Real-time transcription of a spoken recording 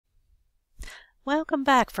Welcome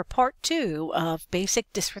back for part 2 of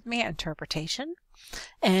basic dysrhythmia interpretation.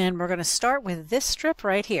 And we're going to start with this strip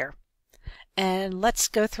right here. And let's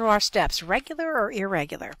go through our steps, regular or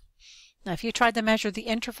irregular. Now, if you tried to measure the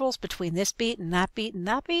intervals between this beat and that beat and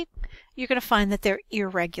that beat, you're going to find that they're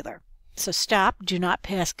irregular. So stop, do not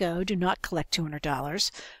pass go, do not collect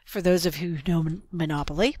 $200 for those of you who know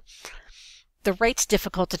Monopoly. The rate's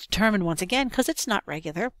difficult to determine once again because it's not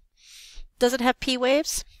regular. Does it have P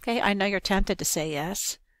waves? Okay, I know you're tempted to say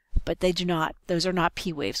yes, but they do not. Those are not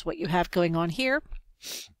P waves. What you have going on here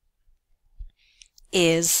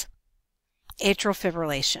is atrial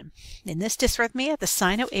fibrillation. In this dysrhythmia, the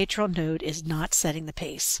sinoatrial node is not setting the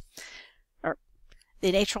pace.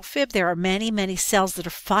 In atrial fib, there are many cells that are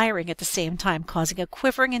firing at the same time, causing a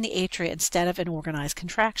quivering in the atria instead of an organized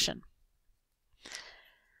contraction.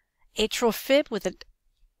 Atrial fib with a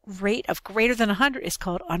rate of greater than 100 is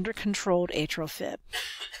called under-controlled atrial fib.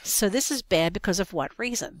 So this is bad because of what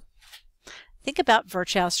reason? Think about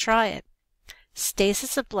Virchow's triad.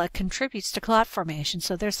 Stasis of blood contributes to clot formation,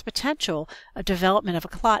 so there's potential of development of a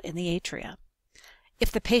clot in the atria.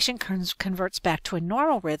 If the patient converts back to a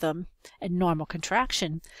normal rhythm and normal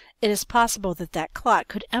contraction, it is possible that that clot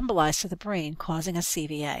could embolize to the brain, causing a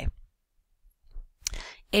CVA.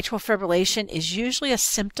 Atrial fibrillation is usually a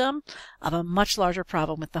symptom of a much larger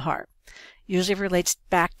problem with the heart. Usually relates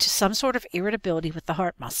back to some sort of irritability with the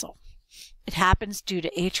heart muscle. It happens due to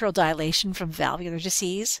atrial dilation from valvular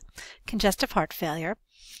disease, congestive heart failure,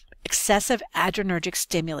 excessive adrenergic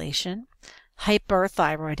stimulation,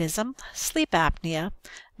 hyperthyroidism, sleep apnea,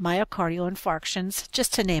 myocardial infarctions,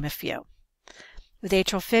 just to name a few. With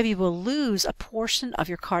atrial fib, you will lose a portion of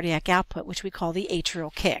your cardiac output, which we call the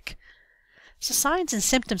atrial kick. So signs and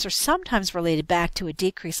symptoms are sometimes related back to a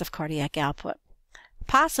decrease of cardiac output.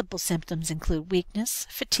 Possible symptoms include weakness,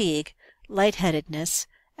 fatigue, lightheadedness,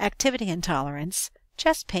 activity intolerance,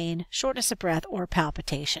 chest pain, shortness of breath, or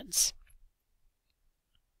palpitations.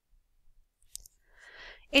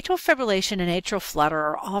 Atrial fibrillation and atrial flutter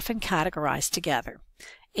are often categorized together.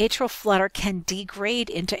 Atrial flutter can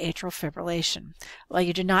degrade into atrial fibrillation. While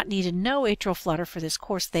you do not need to know atrial flutter for this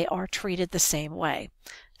course, they are treated the same way.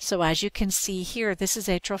 So as you can see here, this is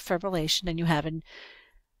atrial fibrillation, and you have an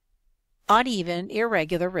uneven,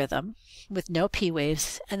 irregular rhythm with no P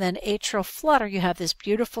waves, and then atrial flutter, you have this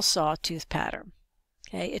beautiful sawtooth pattern.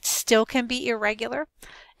 Okay, it still can be irregular,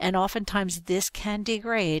 and oftentimes this can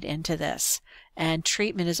degrade into this, and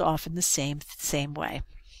treatment is often the same way.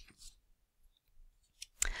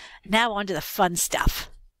 Now on to the fun stuff.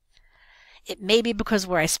 It may be because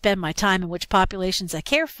where I spend my time and which populations I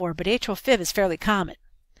care for, but atrial fib is fairly common.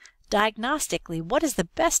 Diagnostically, what is the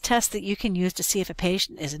best test that you can use to see if a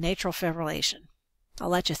patient is in atrial fibrillation? I'll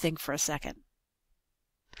let you think for a second.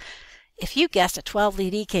 If you guessed a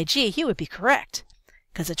 12-lead EKG, you would be correct,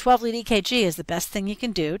 because a 12-lead EKG is the best thing you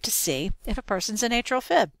can do to see if a person's in atrial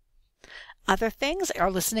fib. Other things are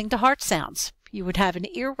listening to heart sounds. You would have an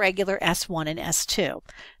irregular S1 and S2.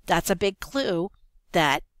 That's a big clue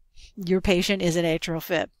that your patient is in atrial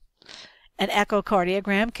fib. An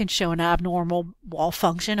echocardiogram can show an abnormal wall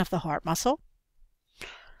function of the heart muscle.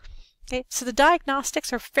 Okay, so the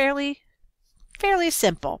diagnostics are fairly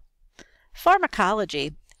simple.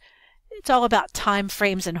 Pharmacology, it's all about time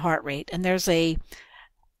frames and heart rate, and there's a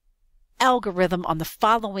algorithm on the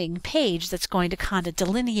following page that's going to kind of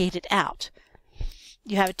delineate it out.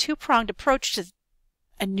 You have a two-pronged approach to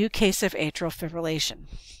a new case of atrial fibrillation.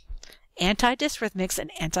 Antidysrhythmics and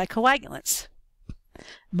anticoagulants.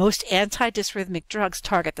 Most antidysrhythmic drugs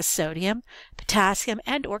target the sodium, potassium,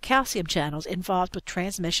 and/or calcium channels involved with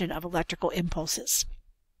transmission of electrical impulses.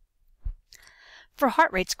 For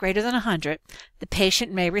heart rates greater than 100, the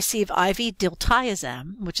patient may receive IV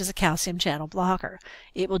diltiazem, which is a calcium channel blocker.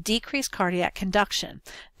 It will decrease cardiac conduction,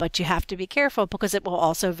 but you have to be careful because it will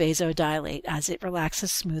also vasodilate as it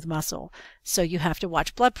relaxes smooth muscle. So you have to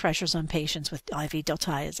watch blood pressures on patients with IV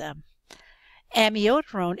diltiazem.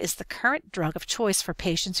 Amiodarone is the current drug of choice for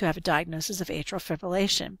patients who have a diagnosis of atrial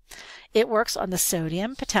fibrillation. It works on the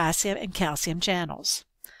sodium, potassium, and calcium channels.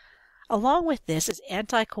 Along with this is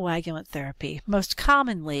anticoagulant therapy, most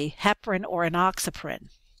commonly heparin or enoxaparin.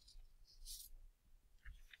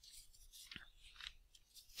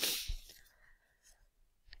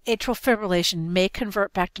 Atrial fibrillation may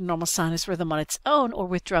convert back to normal sinus rhythm on its own or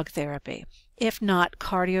with drug therapy. If not,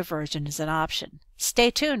 cardioversion is an option.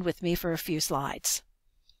 Stay tuned with me for a few slides.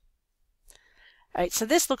 All right, so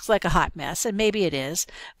this looks like a hot mess, and maybe it is,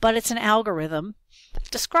 but it's an algorithm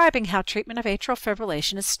describing how treatment of atrial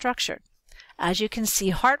fibrillation is structured. As you can see,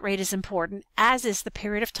 heart rate is important, as is the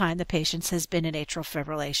period of time the patient has been in atrial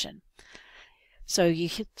fibrillation. So you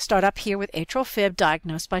start up here with atrial fib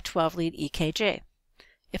diagnosed by 12-lead EKG.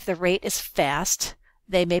 If the rate is fast,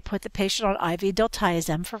 they may put the patient on IV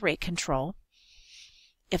diltiazem for rate control.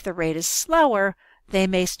 If the rate is slower, they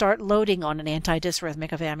may start loading on an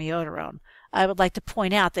antidysrhythmic of amiodarone. I would like to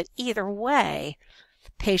point out that either way,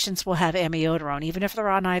 patients will have amiodarone. Even if they're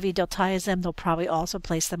on IV diltiazem, they'll probably also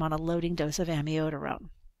place them on a loading dose of amiodarone.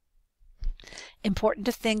 Important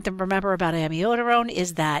to think and remember about amiodarone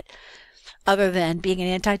is that other than being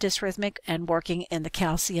an antidysrhythmic and working in the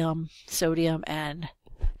calcium, sodium, and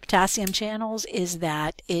potassium channels, is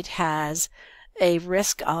that it has a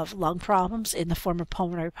risk of lung problems in the form of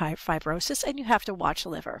pulmonary fibrosis, and you have to watch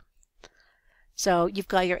liver. So you've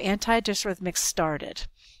got your antidysrhythmics started.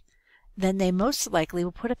 Then they most likely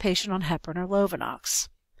will put a patient on heparin or Lovenox.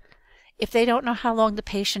 If they don't know how long the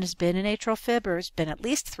patient has been in atrial fib, or it's been at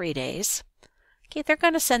least 3 days, okay, they're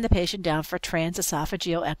going to send the patient down for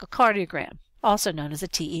transesophageal echocardiogram, also known as a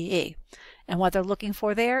TEE. And what they're looking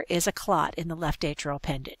for there is a clot in the left atrial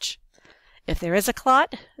appendage. If there is a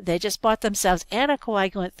clot, they just bought themselves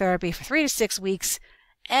anticoagulant therapy for 3 to 6 weeks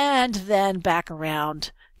and then back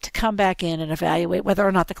around to come back in and evaluate whether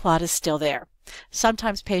or not the clot is still there.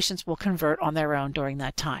 Sometimes patients will convert on their own during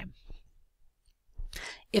that time.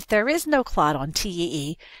 If there is no clot on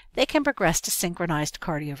TEE, they can progress to synchronized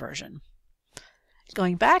cardioversion.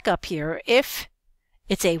 Going back up here, if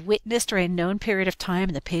it's a witnessed or a known period of time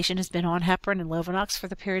and the patient has been on heparin and Lovenox for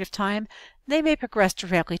the period of time, they may progress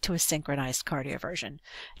directly to a synchronized cardioversion.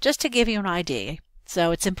 Just to give you an idea,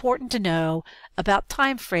 so it's important to know about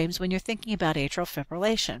time frames when you're thinking about atrial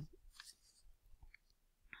fibrillation.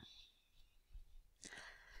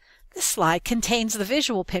 This slide contains the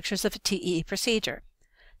visual pictures of a TEE procedure.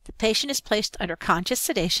 The patient is placed under conscious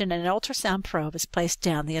sedation and an ultrasound probe is placed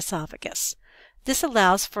down the esophagus. This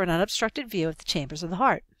allows for an unobstructed view of the chambers of the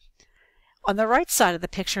heart. On the right side of the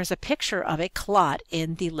picture is a picture of a clot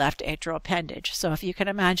in the left atrial appendage. So if you can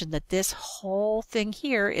imagine that this whole thing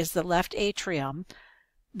here is the left atrium,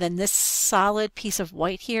 then this solid piece of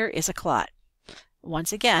white here is a clot.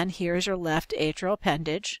 Once again, here's your left atrial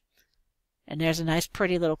appendage, and there's a nice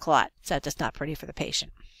pretty little clot, except it's not pretty for the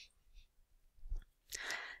patient.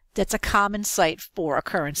 That's a common site for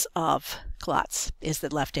occurrence of clots, is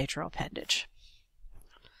the left atrial appendage.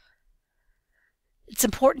 It's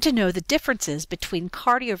important to know the differences between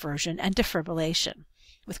cardioversion and defibrillation.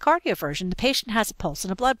 With cardioversion, the patient has a pulse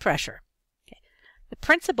and a blood pressure. Okay. The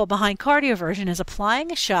principle behind cardioversion is applying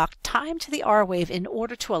a shock timed to the R wave in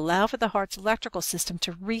order to allow for the heart's electrical system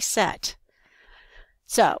to reset.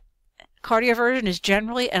 So, cardioversion is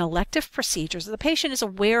generally an elective procedure, so the patient is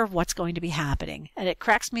aware of what's going to be happening. And it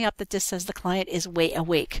cracks me up that this says the client is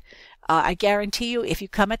awake. I guarantee you, if you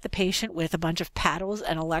come at the patient with a bunch of paddles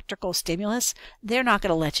and electrical stimulus, they're not going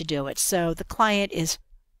to let you do it. So the client is,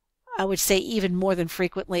 I would say even more than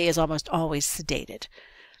frequently, is almost always sedated.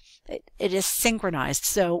 It is synchronized.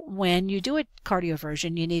 So when you do a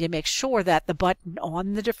cardioversion, you need to make sure that the button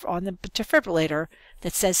on the defibrillator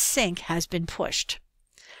that says sync has been pushed.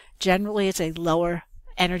 Generally, it's a lower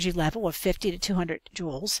energy level of 50 to 200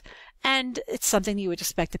 joules, and it's something you would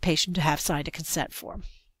expect the patient to have signed a consent form.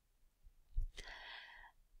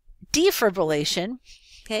 Defibrillation,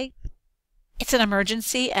 okay, it's an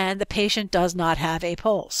emergency and the patient does not have a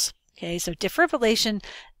pulse. Okay, so defibrillation,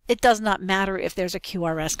 it does not matter if there's a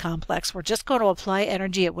QRS complex. We're just going to apply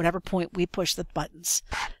energy at whatever point we push the buttons.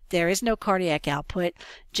 There is no cardiac output.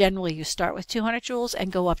 Generally, you start with 200 joules and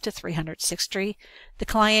go up to 360. The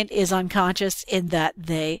client is unconscious in that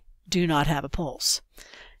they do not have a pulse.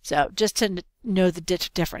 So just to know the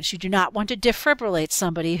difference, you do not want to defibrillate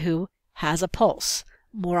somebody who has a pulse.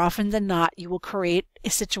 More often than not, you will create a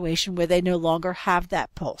situation where they no longer have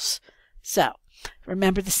that pulse. So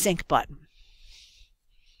remember the sync button.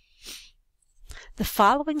 The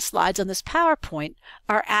following slides on this PowerPoint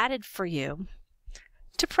are added for you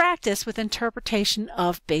to practice with interpretation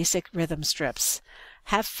of basic rhythm strips.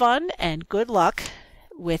 Have fun and good luck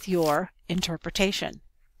with your interpretation.